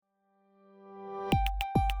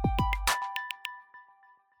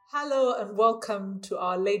Hello and welcome to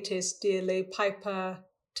our latest DLA Piper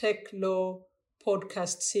Tech Law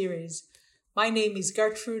podcast series. My name is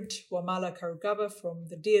Gertrude Wamala Karugaba from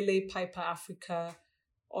the DLA Piper Africa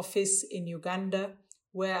office in Uganda,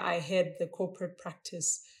 where I head the corporate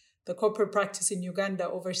practice. The corporate practice in Uganda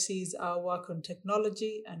oversees our work on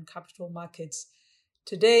technology and capital markets.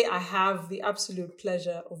 Today, I have the absolute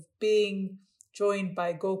pleasure of being joined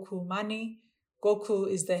by Gokul Mani. Gokul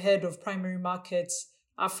is the head of primary markets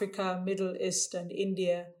Africa, Middle East, and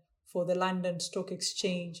India for the London Stock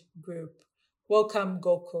Exchange Group. Welcome,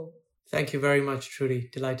 Gokul. Thank you very much, Trudy.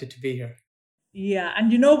 Delighted to be here. Yeah,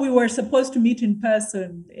 and we were supposed to meet in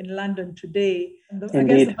person in London today.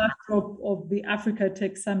 Against the backdrop of the Africa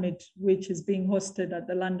Tech Summit, which is being hosted at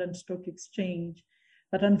the London Stock Exchange.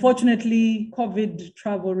 But unfortunately, COVID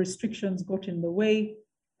travel restrictions got in the way.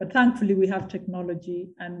 But thankfully, we have technology,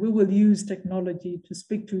 and we will use technology to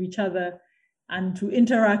speak to each other and to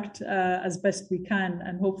interact as best we can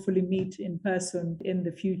and hopefully meet in person in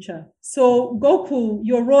the future. So Gokul,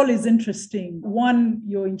 your role is interesting. One,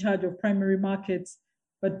 you're in charge of primary markets,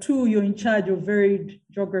 but two, you're in charge of varied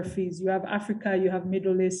geographies. You have Africa, you have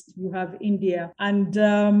Middle East, you have India. And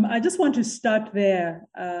I just want to start there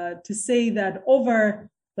to say that over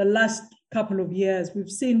the last couple of years, we've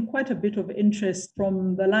seen quite a bit of interest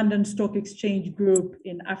from the London Stock Exchange Group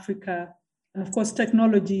in Africa. And of course,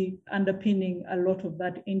 technology underpinning a lot of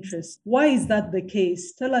that interest. Why is that the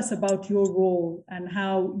case? Tell us about your role and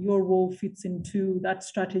how your role fits into that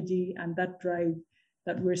strategy and that drive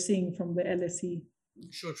that we're seeing from the LSE.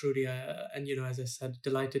 Sure, Trudy. And as I said,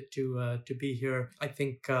 delighted to be here. I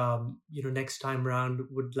think next time round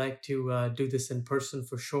would like to do this in person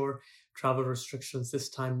for sure. Travel restrictions this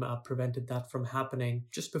time prevented that from happening.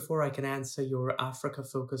 Just before I can answer your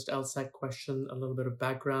Africa-focused LSEG question, a little bit of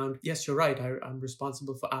background. Yes, you're right. I'm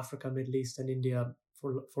responsible for Africa, Middle East, and India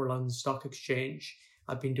for London Stock Exchange.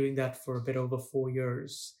 I've been doing that for a bit over 4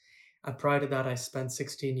 years. And prior to that, I spent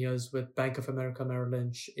 16 years with Bank of America Merrill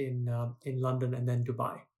Lynch in London and then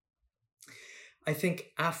Dubai. I think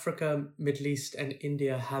Africa, Middle East, and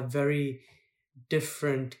India have very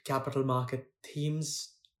different capital market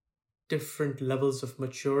themes, different levels of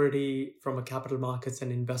maturity from a capital markets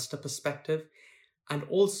and investor perspective, and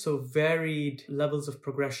also varied levels of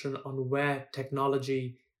progression on where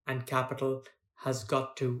technology and capital has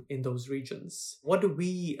got to in those regions. What do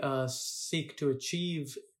we seek to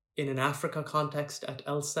achieve in an Africa context at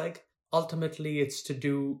LSEG? Ultimately, it's to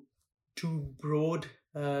do two broad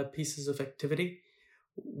pieces of activity.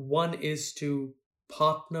 One is to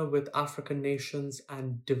partner with African nations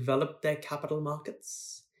and develop their capital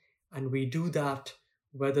markets. And we do that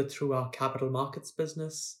whether through our capital markets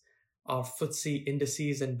business, our FTSE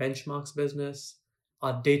indices and benchmarks business,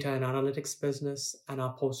 our data and analytics business, and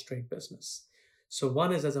our post-trade business. So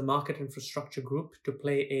one is as a market infrastructure group to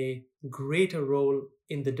play a greater role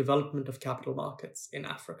in the development of capital markets in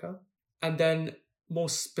Africa. And then more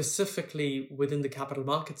specifically within the capital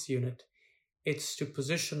markets unit, it's to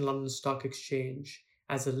position London Stock Exchange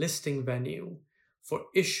as a listing venue for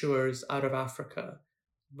issuers out of Africa,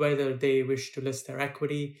 whether they wish to list their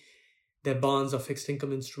equity, their bonds or fixed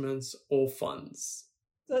income instruments or funds.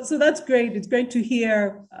 So that's great. It's great to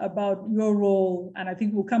hear about your role. And I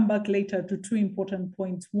think we'll come back later to two important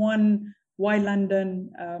points. One, why London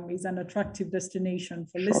is an attractive destination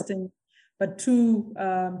for listing. But two,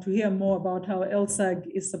 to hear more about how LSEG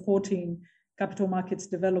is supporting capital markets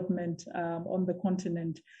development on the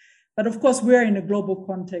continent. But of course, we're in a global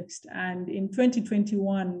context. And in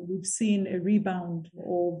 2021, we've seen a rebound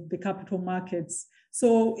of the capital markets.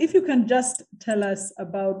 So if you can just tell us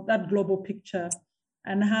about that global picture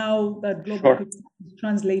and how that global picture is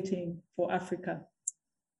translating for Africa.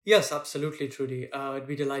 Yes, absolutely, Trudy. I'd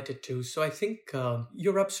be delighted to. So I think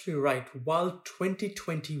you're absolutely right. While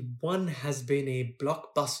 2021 has been a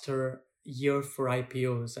blockbuster year for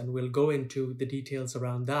IPOs, and we'll go into the details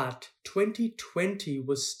around that, 2020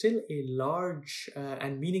 was still a large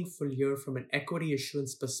and meaningful year from an equity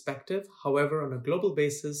issuance perspective. However, on a global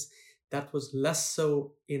basis, that was less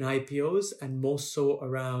so in IPOs and more so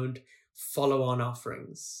around follow-on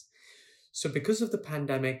offerings. So because of the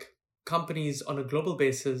pandemic, companies on a global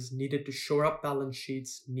basis needed to shore up balance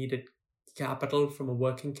sheets, needed capital from a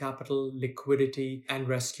working capital, liquidity, and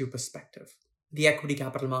rescue perspective. The equity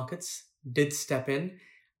capital markets did step in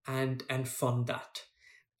and fund that.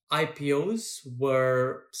 IPOs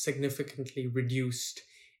were significantly reduced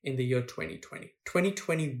in the year 2020.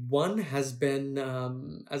 2021 has been,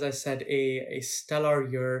 as I said, a stellar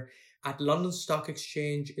year. At London Stock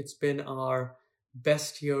Exchange, it's been our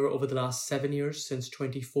best year over the last 7 years since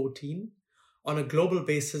 2014. On a global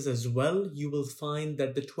basis as well, you will find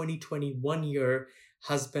that the 2021 year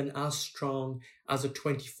has been as strong as a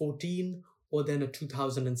 2014 or then a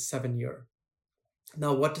 2007 year.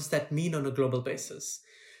 Now, what does that mean on a global basis?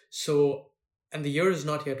 So, and the year is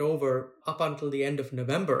not yet over, up until the end of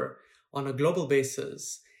November, on a global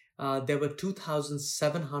basis, there were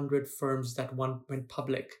 2,700 firms that went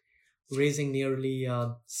public, raising nearly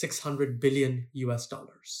 600 billion US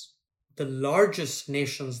dollars. The largest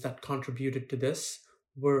nations that contributed to this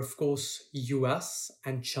were, of course, US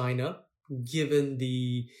and China, given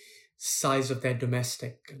the size of their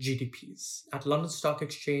domestic GDPs. At London Stock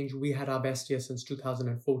Exchange, we had our best year since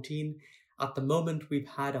 2014. At the moment, we've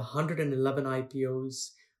had 111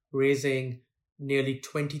 IPOs, raising nearly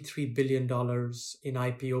 $23 billion in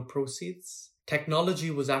IPO proceeds. Technology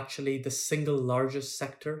was actually the single largest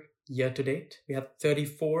sector year to date. We have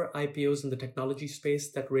 34 IPOs in the technology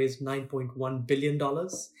space that raised $9.1 billion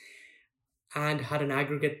and had an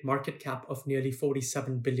aggregate market cap of nearly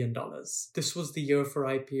 $47 billion. This was the year for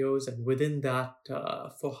IPOs, and within that,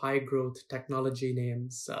 for high growth technology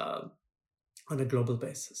names on a global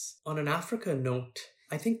basis. On an Africa note,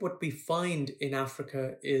 I think what we find in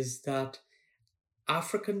Africa is that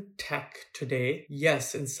African tech today,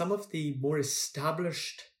 yes, in some of the more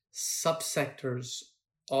established subsectors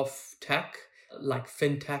of tech, like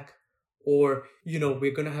fintech, or,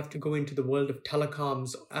 we're going to have to go into the world of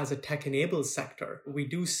telecoms as a tech-enabled sector. We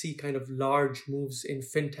do see kind of large moves in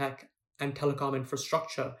fintech and telecom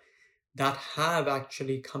infrastructure that have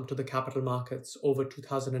actually come to the capital markets over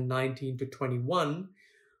 2019 to 21.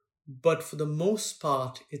 But for the most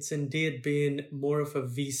part, it's indeed been more of a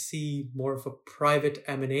VC, more of a private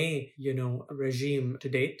M&A, regime to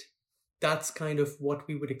date. That's kind of what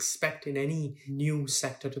we would expect in any new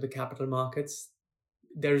sector to the capital markets.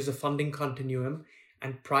 There is a funding continuum,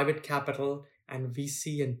 and private capital and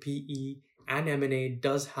VC and PE and M&A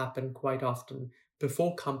does happen quite often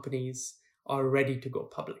before companies are ready to go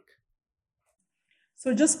public.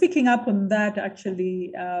 So just picking up on that,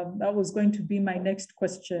 actually, that was going to be my next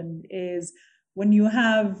question, is when you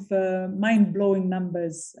have mind-blowing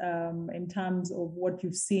numbers in terms of what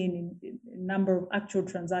you've seen in number of actual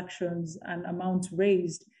transactions and amounts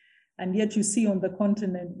raised, and yet you see on the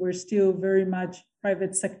continent, we're still very much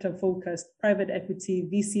private sector focused, private equity,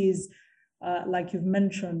 VCs, like you've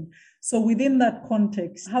mentioned. So within that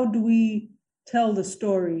context, how do we tell the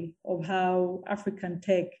story of how African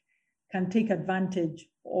tech can take advantage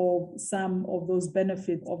of some of those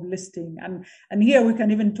benefits of listing? And here we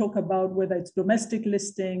can even talk about whether it's domestic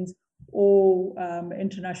listings or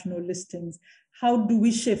international listings. How do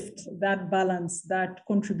we shift that balance, that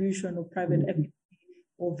contribution of private equity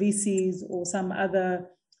or VCs or some other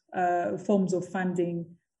forms of funding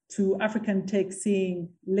to African tech seeing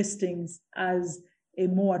listings as a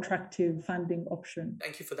more attractive funding option?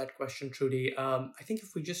 Thank you for that question, Trudy. I think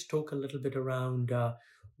if we just talk a little bit around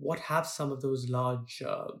what have some of those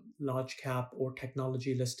large cap or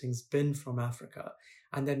technology listings been from Africa,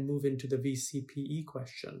 and then move into the VCPE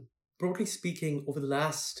question. Broadly speaking, over the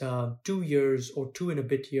last 2 years or 2 and a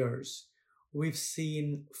bit years, we've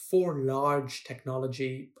seen 4 large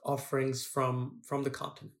technology offerings from the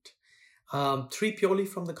continent. 3 purely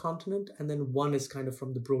from the continent, and then 1 is kind of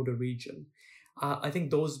from the broader region. I think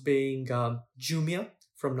those being Jumia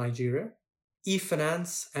from Nigeria,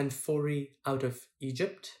 eFinance and Fori out of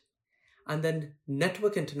Egypt, and then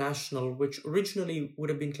Network International, which originally would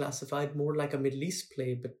have been classified more like a Middle East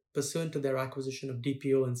play, but pursuant to their acquisition of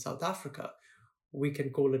DPO in South Africa, we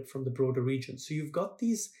can call it from the broader region. So you've got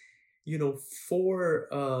these, 4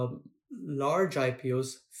 large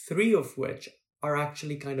IPOs, 3 of which are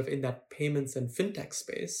actually kind of in that payments and fintech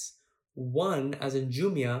space. 1, as in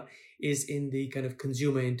Jumia, is in the kind of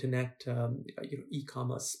consumer internet,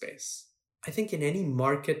 e-commerce space. I think in any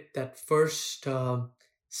market that first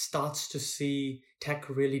starts to see tech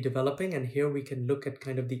really developing, and here we can look at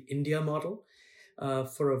kind of the India model,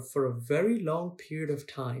 for a very long period of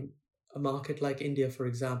time, a market like India, for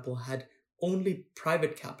example, had only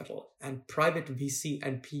private capital and private VC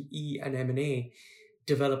and PE and M&A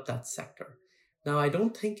develop that sector. Now, I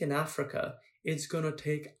don't think in Africa it's going to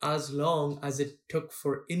take as long as it took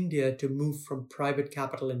for India to move from private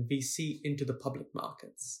capital and VC into the public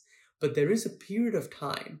markets. But there is a period of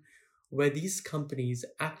time where these companies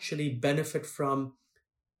actually benefit from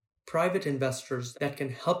private investors that can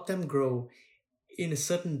help them grow in a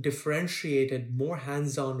certain differentiated, more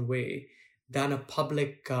hands-on way than a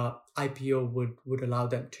public IPO would allow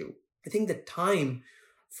them to. I think the time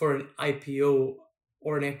for an IPO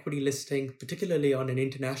or an equity listing, particularly on an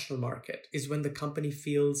international market, is when the company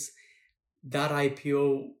feels that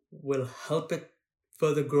IPO will help it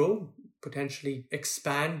further grow, potentially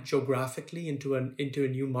expand geographically into a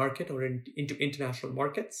new market or into international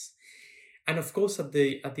markets. And of course, at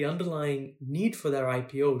the underlying need for their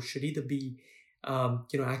IPO should either be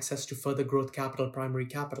access to further growth capital, primary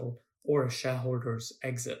capital, or a shareholder's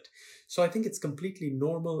exit. So I think it's completely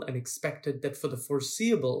normal and expected that for the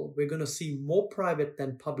foreseeable, we're going to see more private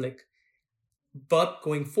than public. But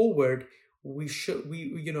going forward,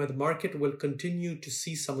 the market will continue to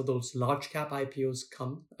see some of those large cap IPOs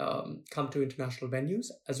come to international venues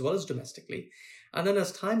as well as domestically. And then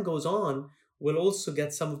as time goes on, we'll also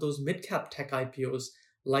get some of those mid cap tech IPOs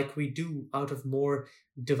like we do out of more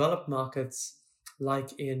developed markets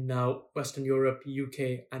like in Western Europe,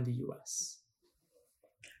 UK, and the US.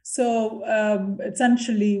 So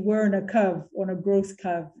essentially, we're on a growth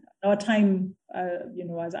curve. Our time,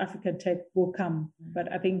 as Africa Tech will come.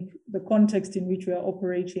 But I think the context in which we are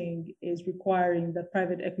operating is requiring that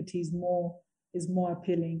private equity is more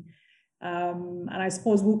appealing. And I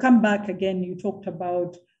suppose we'll come back again. You talked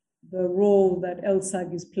about the role that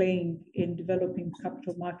LSEG is playing in developing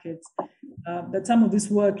capital markets, that some of this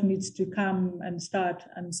work needs to come and start,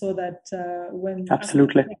 and so that when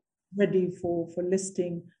absolutely ready for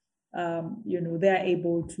listing, they're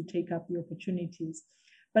able to take up the opportunities.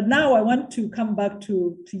 But now I want to come back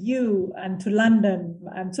to you and to London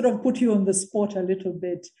and sort of put you on the spot a little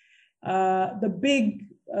bit. The big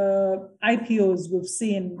IPOs we've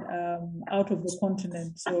seen out of the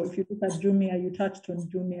continent. So if you look at Jumia, you touched on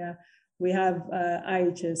Jumia. We have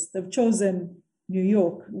IHS. They've chosen New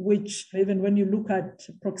York, which even when you look at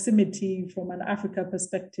proximity from an Africa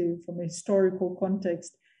perspective, from a historical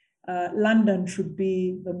context, London should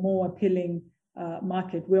be the more appealing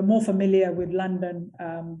market. We're more familiar with London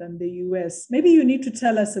than the US. Maybe you need to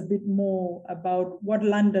tell us a bit more about what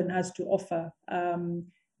London has to offer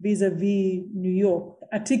vis-a-vis New York.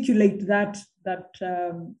 Articulate that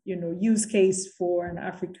use case for an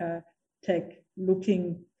Africa Tech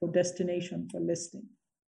looking for destination for listing.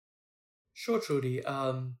 Sure, Trudy.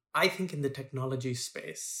 I think in the technology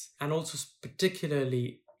space, and also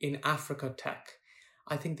particularly in Africa Tech,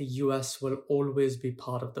 I think the US will always be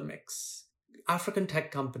part of the mix. African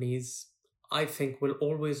tech companies, I think, will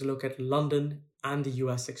always look at London and the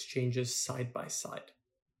US exchanges side by side.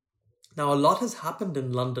 Now, a lot has happened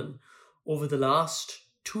in London over the last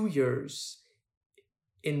 2 years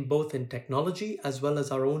in technology as well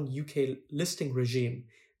as our own UK listing regime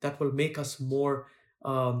that will make us more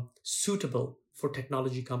suitable for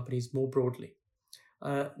technology companies more broadly.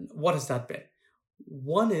 What has that been?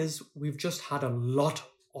 One is we've just had a lot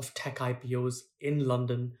of tech IPOs in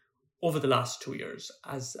London over the last 2 years.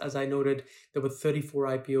 As I noted, there were 34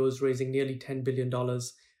 IPOs raising nearly $10 billion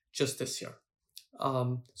just this year.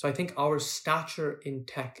 So I think our stature in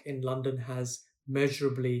tech in London has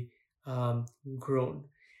measurably grown.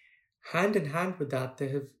 Hand in hand with that,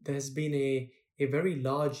 there has been a very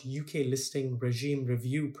large UK listing regime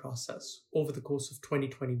review process over the course of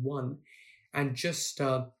 2021. And just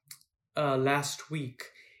last week,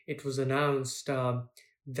 it was announced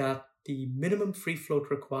that the minimum free float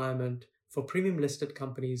requirement for premium listed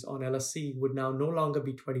companies on LSE would now no longer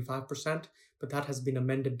be 25%, but that has been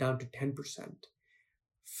amended down to 10%.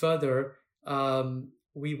 Further,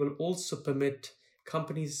 we will also permit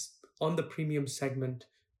companies on the premium segment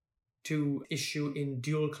to issue in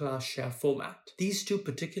dual class share format. These two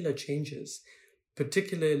particular changes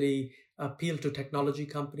particularly appeal to technology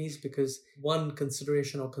companies because one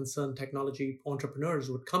consideration or concern technology entrepreneurs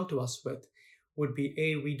would come to us with would be,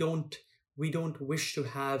 we don't wish to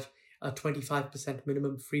have a 25%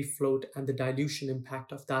 minimum free float and the dilution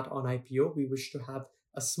impact of that on IPO. We wish to have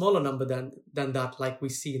a smaller number than that, like we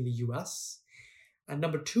see in the US. And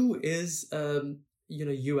number two is,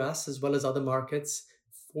 US as well as other markets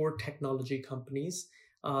for technology companies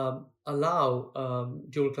allow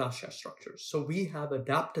dual class share structures. So we have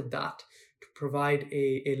adapted that to provide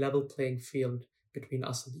a level playing field between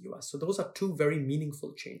us and the US. So those are two very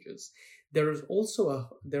meaningful changes. There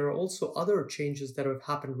are also other changes that have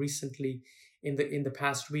happened recently in the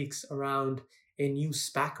past weeks around a new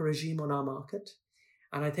SPAC regime on our market.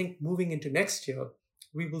 And I think moving into next year,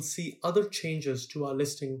 we will see other changes to our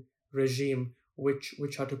listing regime,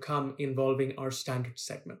 which are to come involving our standard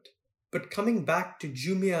segment. But coming back to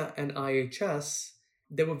Jumia and IHS,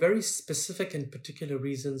 there were very specific and particular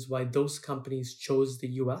reasons why those companies chose the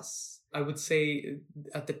US. I would say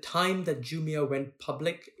at the time that Jumia went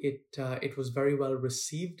public, it was very well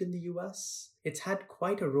received in the US. It's had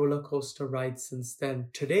quite a roller coaster ride since then.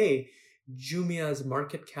 Today, Jumia's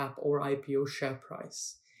market cap or IPO share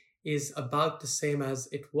price is about the same as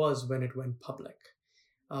it was when it went public.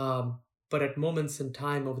 But at moments in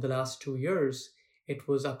time over the last 2 years, it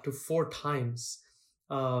was up to 4 times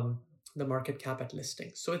the market cap at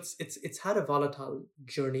listing. So it's had a volatile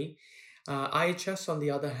journey. IHS, on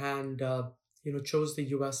the other hand, chose the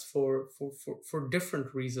US for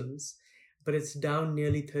different reasons, but it's down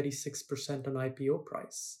nearly 36% on IPO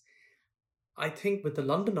price. I think with the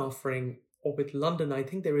London offering, or with London, I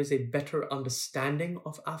think there is a better understanding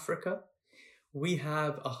of Africa. We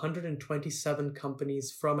have 127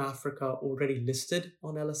 companies from Africa already listed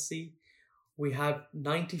on LSE. We have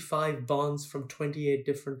 95 bonds from 28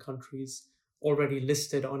 different countries already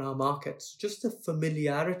listed on our markets. Just the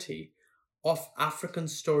familiarity of African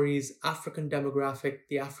stories, African demographic,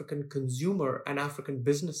 the African consumer, and African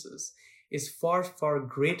businesses is far, far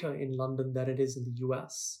greater in London than it is in the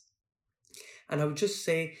US. And I would just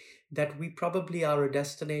say that we probably are a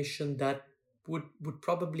destination that would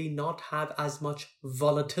probably not have as much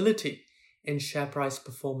volatility in share price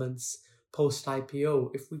performance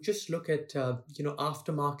post-IPO. If we just look at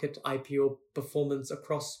aftermarket IPO performance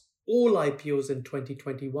across all IPOs in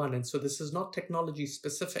 2021, and so this is not technology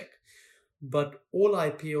specific, but all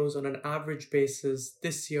IPOs on an average basis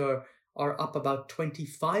this year are up about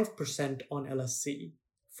 25% on LSE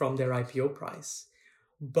from their IPO price.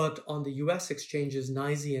 But on the US exchanges,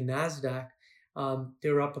 NYSE and NASDAQ,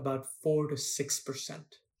 they're up about 4 to 6%.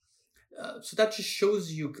 So that just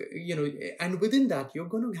shows you, and within that, you're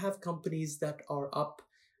going to have companies that are up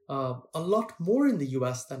a lot more in the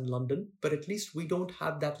US than London, but at least we don't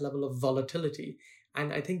have that level of volatility.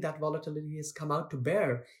 And I think that volatility has come out to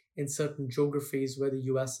bear in certain geographies where the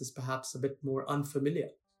US is perhaps a bit more unfamiliar.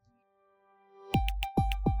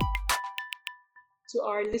 To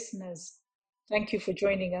our listeners, thank you for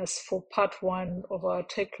joining us for part 1 of our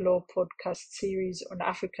Tech Law podcast series on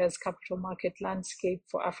Africa's capital market landscape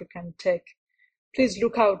for African tech. Please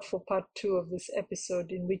look out for part 2 of this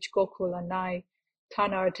episode, in which Gokul and I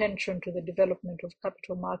turn our attention to the development of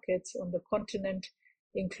capital markets on the continent,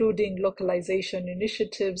 including localization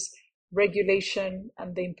initiatives, regulation,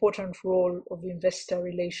 and the important role of investor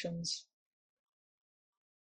relations.